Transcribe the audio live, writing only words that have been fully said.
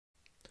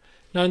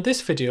Now in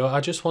this video, I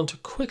just want to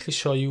quickly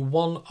show you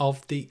one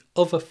of the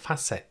other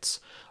facets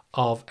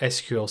of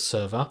SQL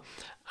Server,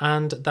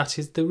 and that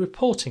is the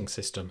reporting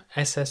system,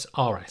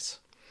 Ssrs.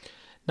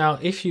 Now,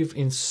 if you've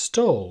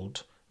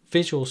installed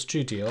Visual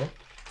Studio,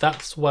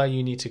 that's where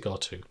you need to go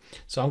to.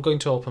 So I'm going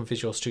to open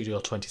Visual Studio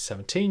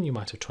 2017, you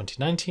might have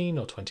 2019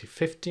 or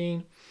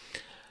 2015.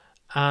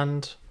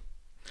 And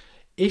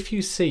if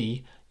you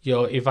see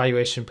your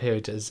evaluation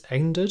period has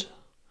ended,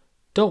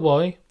 don't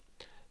worry.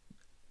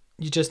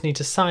 You just need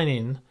to sign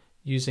in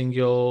using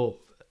your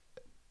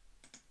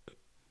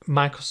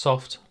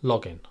Microsoft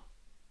login.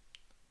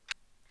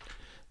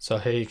 So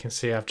here you can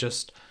see I've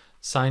just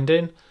signed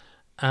in,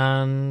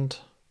 and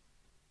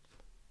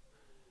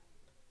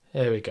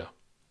here we go.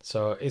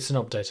 So it's an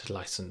updated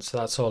license. So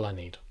that's all I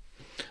need.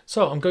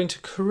 So I'm going to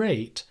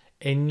create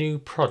a new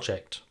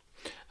project,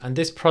 and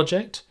this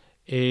project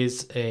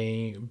is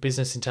a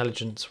business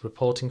intelligence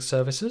reporting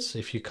services.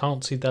 If you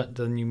can't see that,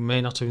 then you may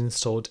not have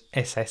installed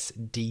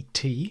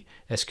SSDT,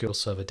 SQL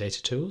Server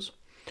Data Tools.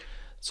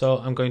 So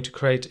I'm going to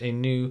create a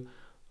new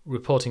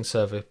reporting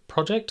server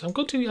project. I'm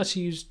going to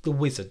actually use the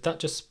wizard. That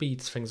just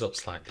speeds things up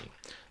slightly.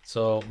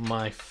 So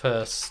my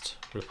first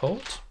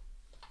report.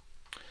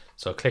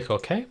 So click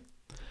OK.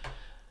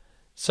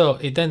 So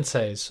it then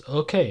says,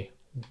 okay,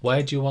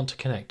 where do you want to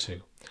connect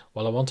to?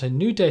 Well, I want a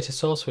new data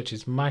source, which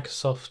is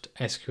Microsoft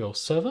SQL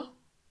Server.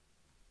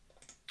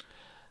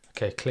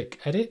 Okay, click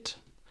Edit,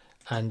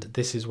 and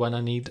this is when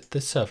I need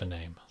the server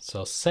name.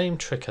 So same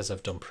trick as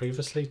I've done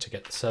previously to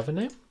get the server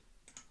name.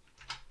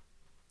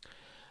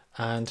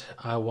 And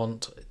I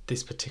want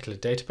this particular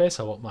database.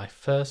 I want my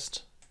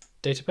first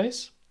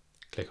database.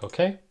 Click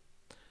OK,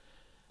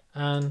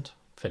 and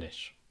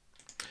finish.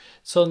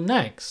 So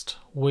next,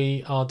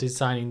 we are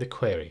designing the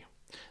query.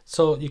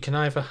 So you can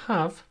either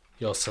have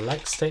your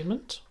select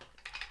statement,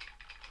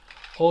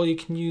 or you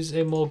can use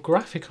a more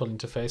graphical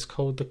interface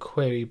called the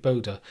query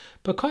builder.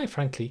 But quite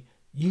frankly,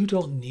 you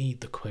don't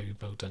need the query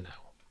builder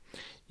now.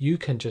 You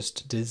can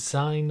just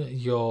design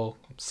your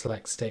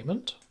select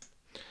statement.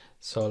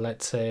 So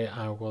let's say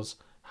I was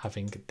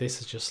having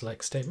this as your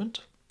select statement,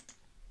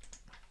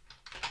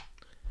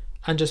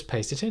 and just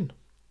paste it in.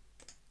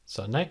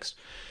 So next,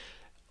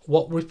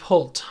 what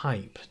report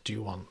type do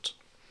you want?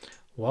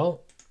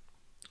 Well,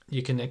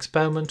 you can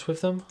experiment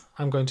with them.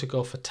 I'm going to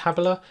go for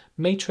Tabla.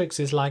 Matrix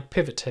is like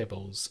pivot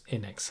tables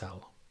in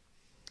Excel.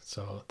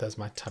 So there's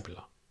my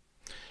Tabula.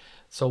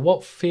 So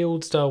what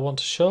fields do I want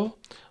to show?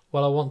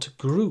 Well, I want to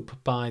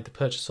group by the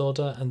purchase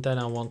order, and then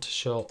I want to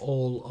show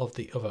all of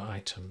the other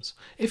items.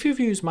 If you've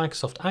used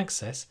Microsoft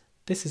Access,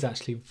 this is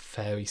actually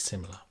very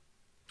similar.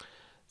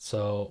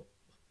 So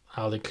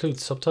I'll include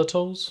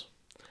subtotals,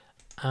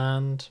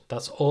 and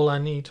that's all I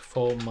need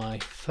for my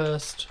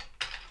first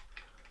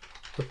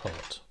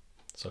report.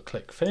 So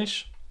click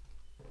Finish.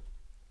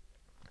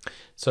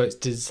 So it's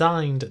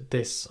designed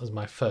this as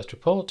my first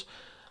report.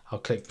 I'll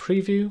click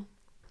Preview.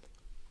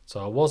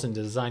 So I was in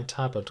the Design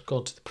tab, I'd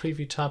go to the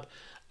Preview tab,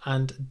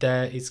 and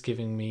there it's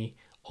giving me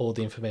all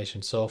the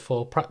information. So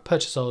for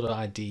purchase order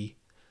ID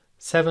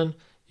 7,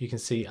 you can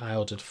see I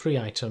ordered 3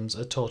 items,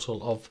 a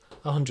total of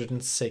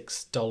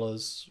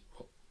 $106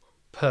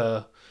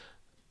 per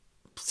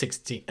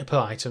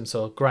item,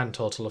 so a grand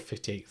total of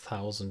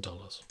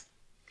 $58,000.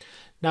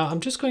 Now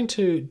I'm just going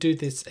to do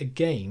this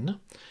again.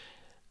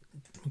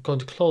 I'm going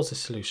to close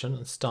this solution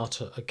and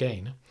start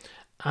again.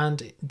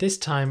 And this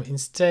time,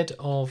 instead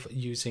of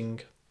using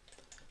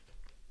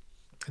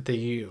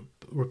the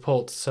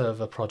report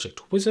server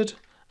project wizard,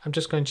 I'm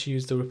just going to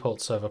use the report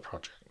server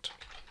project.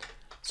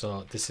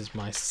 So this is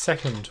my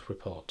second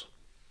report.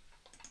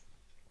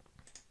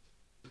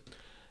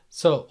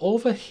 So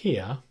over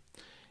here,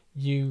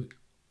 you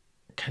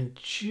can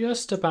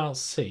just about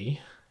see,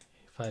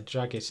 if I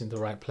drag it in the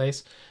right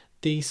place,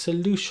 the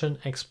Solution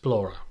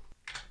Explorer.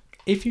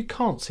 If you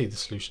can't see the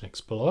Solution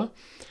Explorer,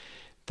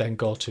 then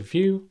go to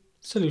View,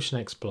 Solution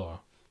Explorer.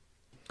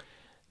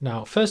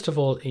 Now, first of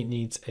all, it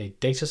needs a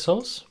data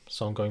source.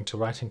 So I'm going to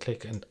right and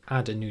click and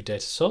add a new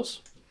data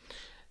source.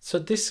 So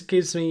this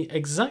gives me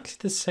exactly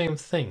the same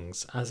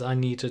things as I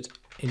needed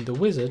in the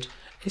wizard.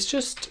 It's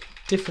just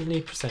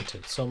differently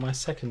presented. So my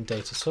second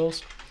data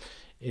source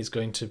is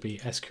going to be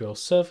SQL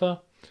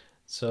Server.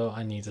 So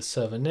I need a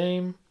server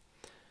name.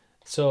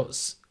 So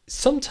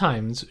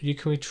sometimes you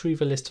can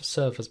retrieve a list of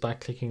servers by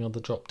clicking on the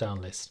drop-down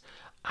list.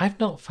 I've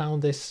not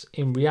found this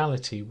in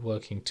reality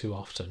working too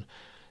often.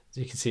 As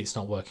you can see, it's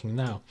not working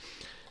now.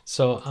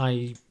 So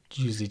I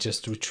usually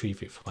just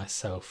retrieve it for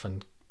myself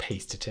and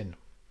paste it in.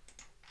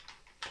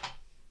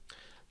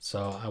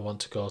 So I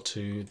want to go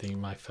to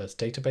my first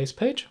database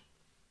page.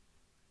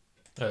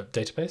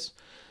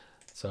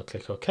 So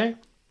click OK.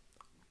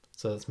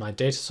 So that's my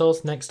data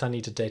source. Next, I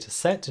need a data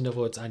set. In other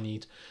words, I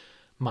need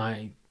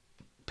my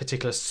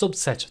particular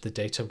subset of the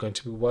data I'm going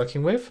to be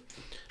working with.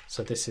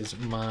 So this is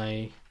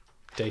my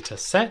data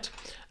set,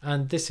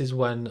 and this is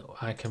when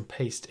I can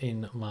paste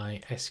in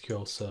my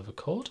SQL Server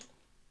code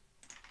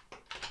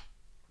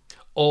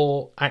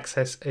or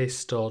access a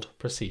stored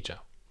procedure.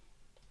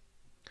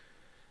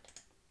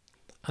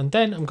 And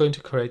then I'm going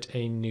to create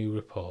a new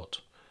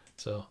report.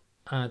 So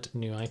add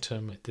new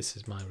item, this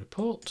is my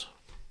report.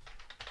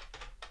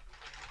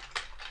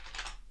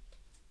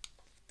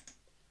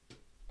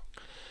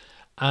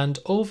 And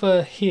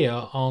over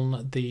here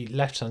on the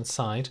left hand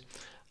side,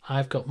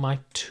 I've got my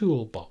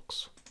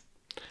toolbox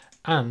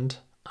and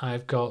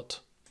I've got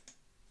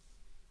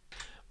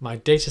my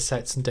data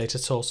sets and data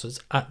sources.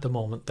 At the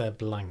moment they're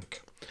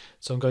blank.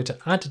 So I'm going to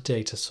add a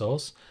data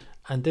source,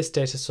 and this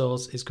data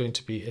source is going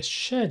to be a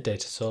shared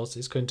data source.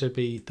 It's going to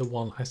be the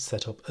one I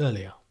set up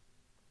earlier.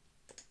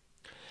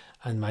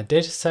 And my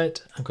data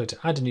set, I'm going to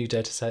add a new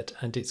data set,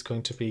 and it's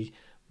going to be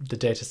the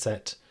data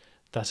set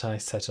that I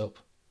set up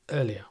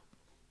earlier.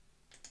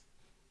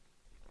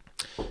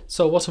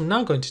 So what I'm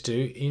now going to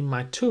do in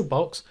my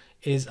toolbox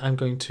is I'm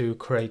going to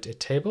create a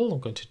table. I'm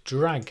going to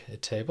drag a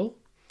table,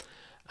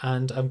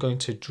 and I'm going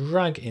to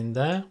drag in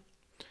there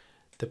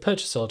the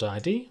purchase order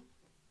ID,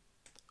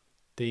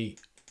 the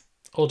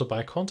order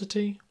by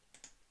quantity,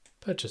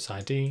 purchase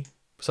ID,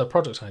 so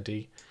product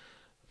ID,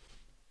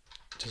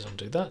 just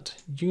undo that,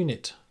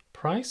 unit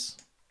price,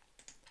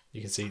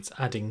 you can see it's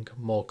adding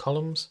more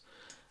columns,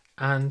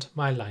 and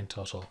my line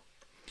total.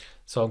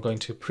 So I'm going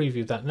to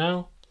preview that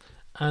now,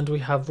 and we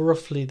have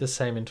roughly the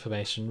same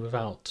information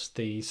without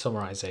the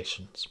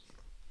summarizations.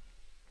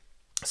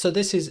 So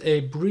this is a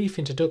brief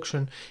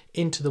introduction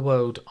into the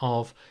world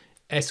of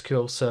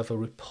SQL Server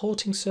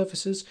Reporting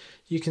Services.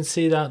 You can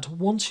see that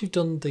once you've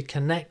done the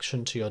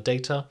connection to your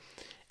data,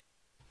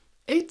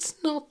 it's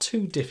not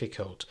too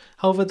difficult.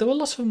 However, there are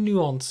lots of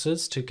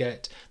nuances to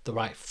get the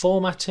right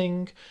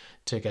formatting,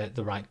 to get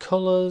the right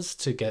colors,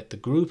 to get the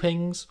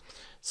groupings.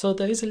 So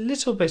there is a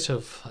little bit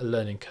of a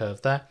learning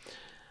curve there.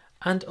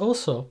 And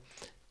also,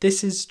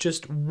 this is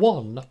just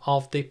one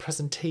of the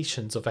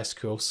presentations of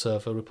SQL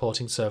Server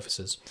Reporting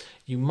Services.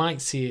 You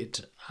might see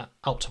it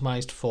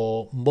optimized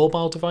for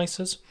mobile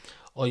devices,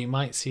 or you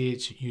might see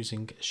it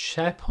using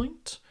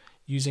SharePoint,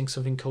 using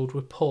something called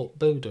Report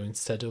Builder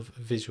instead of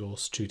Visual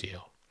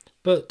Studio.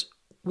 But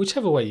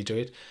whichever way you do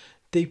it,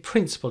 the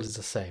principle is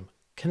the same.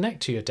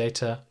 Connect to your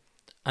data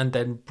and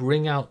then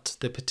bring out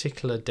the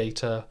particular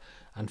data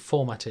and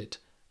format it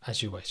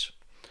as you wish.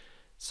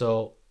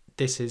 So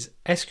this is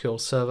SQL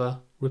Server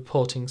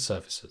Reporting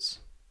Services.